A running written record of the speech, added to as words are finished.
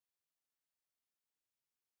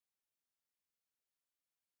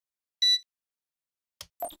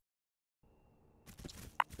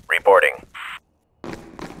Reporting.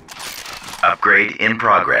 Upgrade in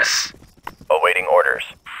progress. Awaiting orders.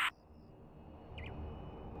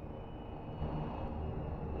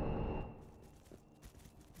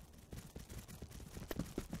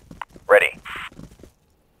 Ready.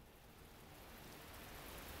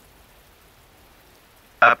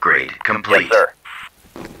 Upgrade complete. Yes, sir.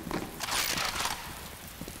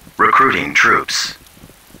 Recruiting troops.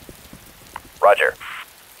 Roger.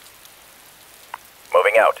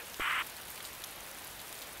 Moving out.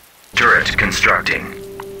 Turret constructing.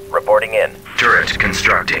 Reporting in. Turret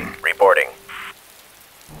constructing. Reporting.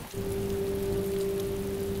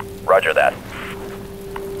 Roger that.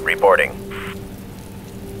 Reporting.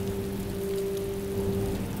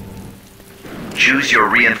 Choose your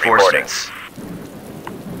reinforcements.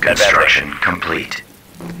 Construction complete.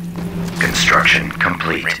 Construction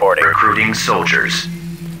complete. Reporting. Recruiting soldiers.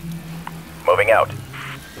 Moving out.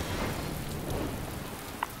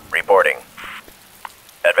 Reporting.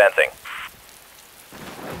 Advancing.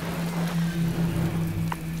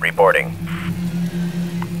 Reporting.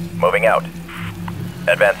 Moving out.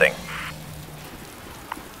 Advancing.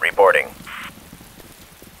 Reporting.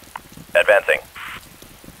 Advancing.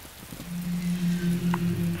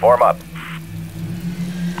 Form up.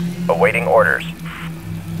 Awaiting orders.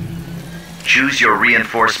 Choose your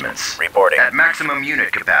reinforcements. Reporting. At maximum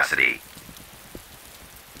unit capacity.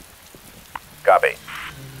 Copy.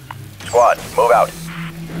 Squad, move out.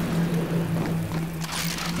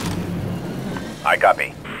 I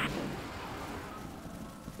copy.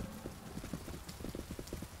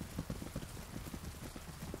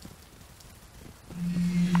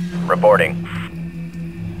 Reporting.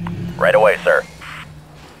 Right away, sir.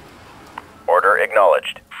 Order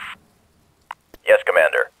acknowledged. Yes,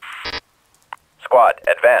 Commander. Squad,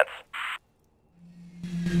 advance.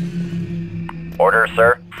 Order,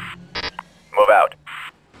 sir. Move out.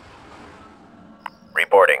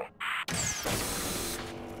 Reporting.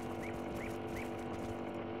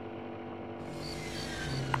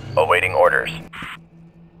 Awaiting orders.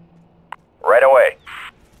 Right away.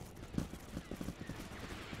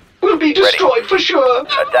 We'll be destroyed for sure.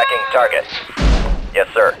 Attacking target. Yes,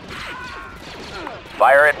 sir.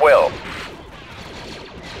 Fire at will.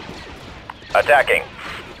 Attacking.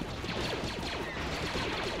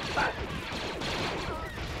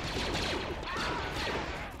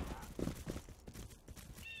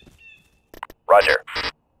 Roger.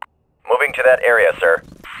 Moving to that area, sir.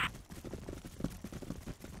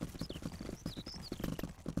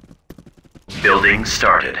 Building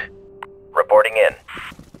started. Reporting in.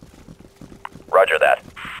 Roger that.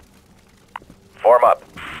 Form up.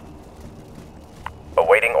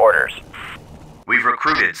 Awaiting orders. We've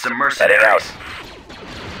recruited some Heading out. mercenaries.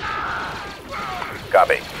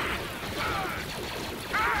 Copy.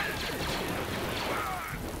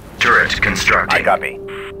 Turret constructing. I copy.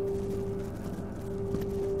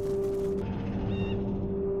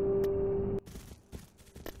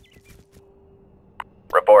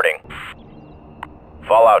 Reporting.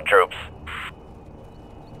 Fallout troops.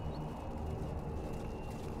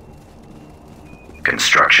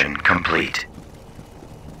 Construction complete.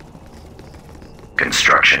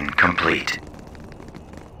 Construction complete.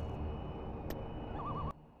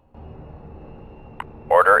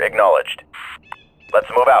 Order acknowledged. Let's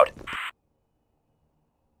move out.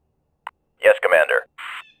 Yes, Commander.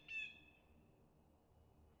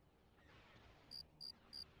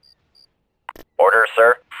 Order,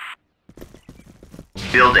 sir.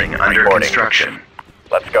 Building under Reporting. construction.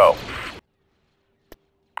 Let's go.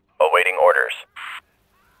 Awaiting orders.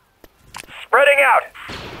 Spreading out!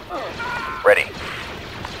 Ready.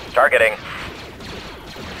 Targeting.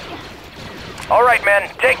 All right, men,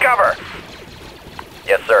 take cover!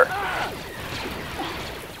 Yes, sir.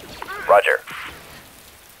 Roger.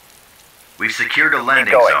 We've secured a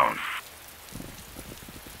landing going. zone.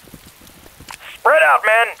 Spread out,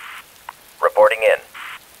 men! Reporting in.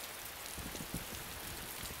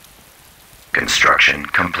 Construction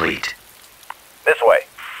complete. This way.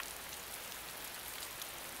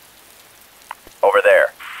 Over there.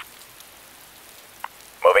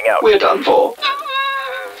 Moving out. We're done for.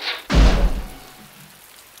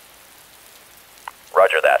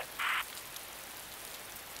 Roger that.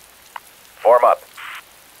 Form up.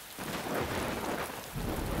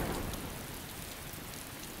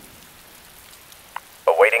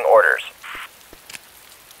 Awaiting orders.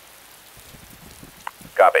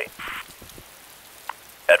 Copy.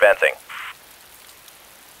 Advancing.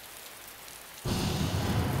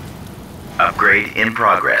 Upgrade in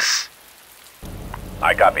progress.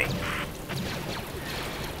 I copy.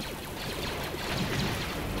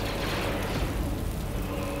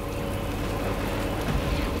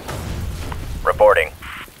 Reporting.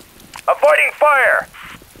 Avoiding fire!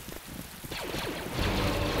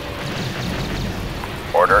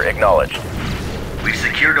 Order acknowledged. We've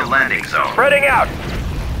secured a landing zone. Spreading out!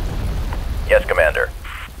 Yes, Commander.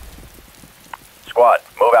 Squad,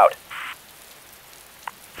 move out.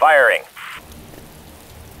 Firing.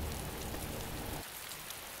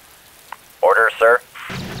 Orders, sir?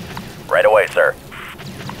 Right away, sir.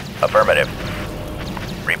 Affirmative.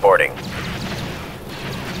 Reporting.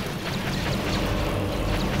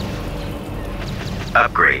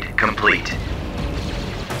 Upgrade complete.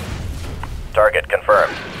 Target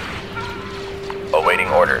confirmed. Awaiting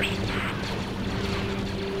orders.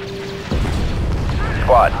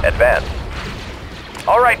 Squad, advance.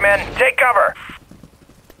 All right, men, take cover.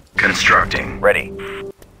 Constructing. Ready.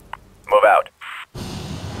 Move out.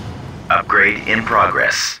 Upgrade in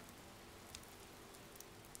progress.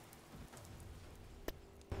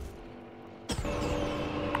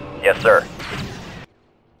 Yes, sir.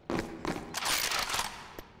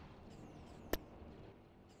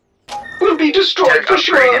 Will be destroyed Tech for upgrade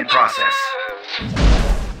sure. in process.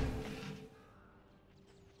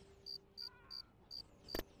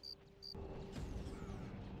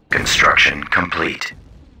 Construction complete.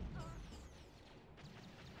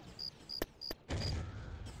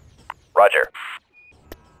 Roger.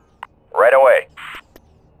 Right away.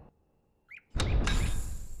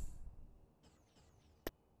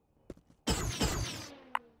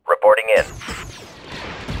 Reporting in.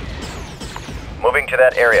 Moving to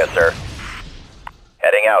that area, sir.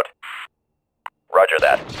 Heading out. Roger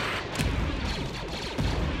that.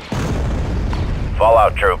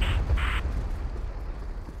 Fallout troops.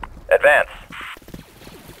 Advance.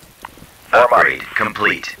 Form up. Upgrade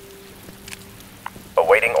complete.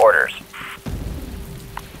 Awaiting orders.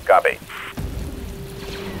 Copy.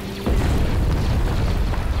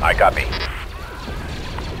 I copy.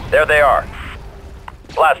 There they are.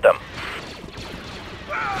 Blast them.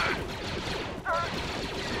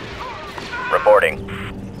 Reporting.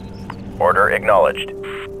 Order acknowledged.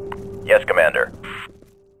 Yes, Commander.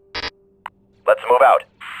 Let's move out.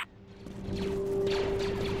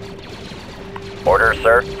 Orders,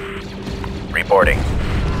 sir. Reporting.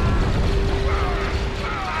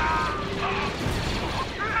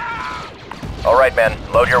 All right, men.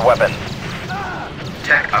 Load your weapons.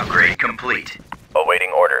 Tech upgrade complete.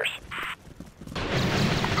 Awaiting orders.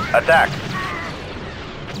 Attack.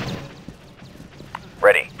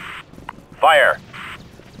 Ready. Fire.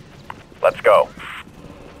 Let's go.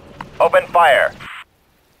 Open fire.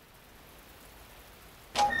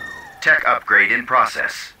 Tech upgrade in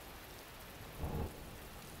process.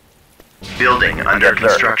 Building under Yes, sir.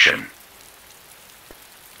 construction.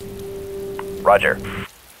 Roger.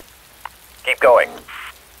 Keep going.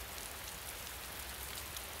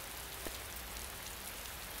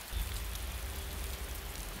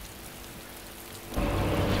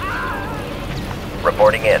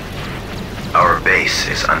 Reporting in. Our base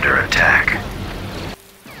is under attack.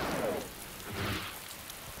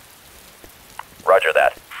 Roger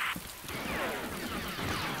that.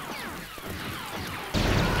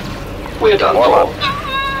 We're done Warm up. for.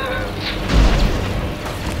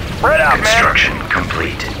 Spread out, man. Construction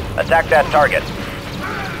complete. Attack that target.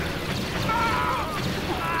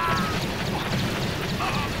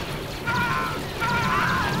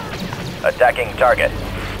 Attacking target.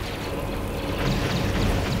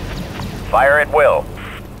 Fire at will.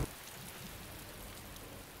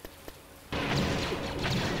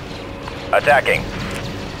 Attacking.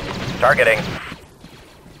 Targeting.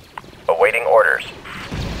 Awaiting orders.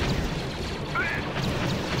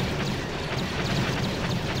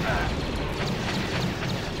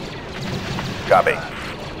 Copy.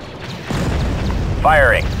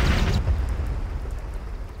 Firing.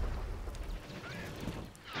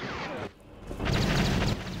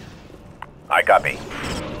 I copy.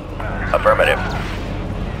 Affirmative.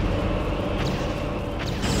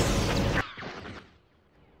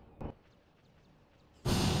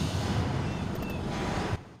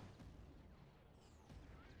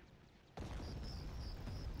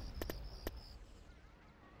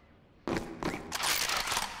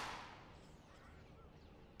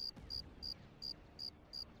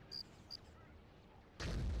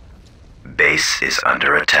 Base is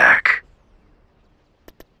under attack.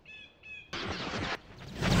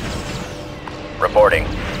 Reporting.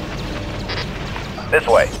 This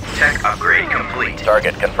way. Tech upgrade complete.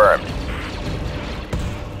 Target confirmed.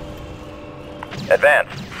 Advance.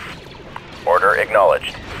 Order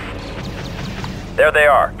acknowledged. There they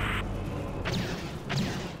are.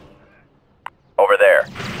 Over there.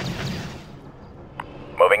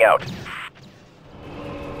 Moving out.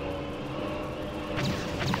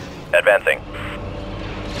 Advancing.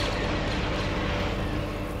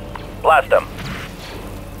 Blast them.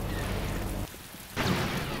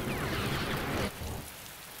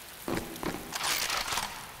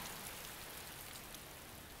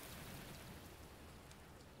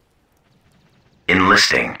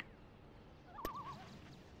 Enlisting.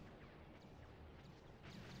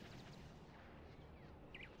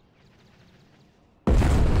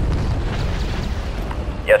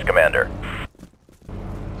 Yes, Commander.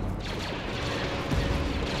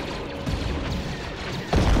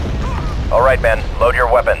 All right, men. Load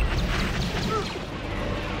your weapons.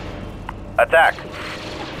 Attack.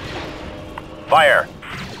 Fire.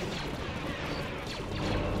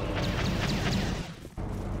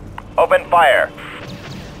 Open fire.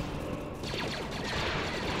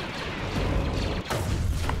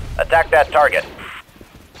 Attack that target.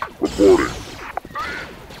 Reporting.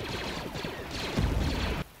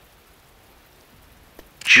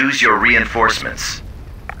 Choose your reinforcements.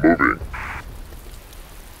 Moving.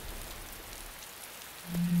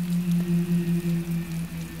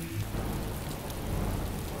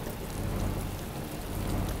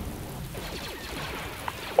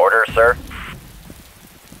 Orders, sir.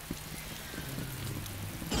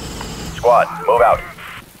 Squad, move out.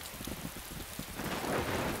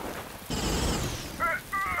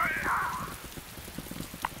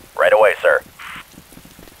 Right away, sir.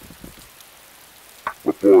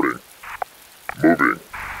 Reporting. Moving.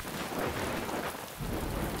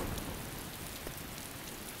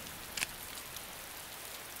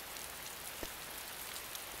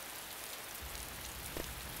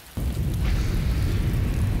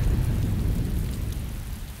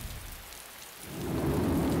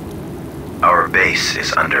 Our base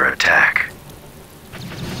is under attack.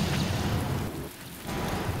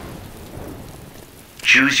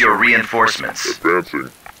 Choose your reinforcements. Advancing.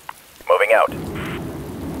 Moving out.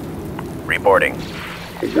 Reporting.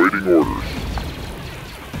 Awaiting orders.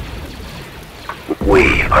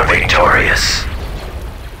 We are victorious.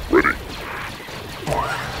 Ready.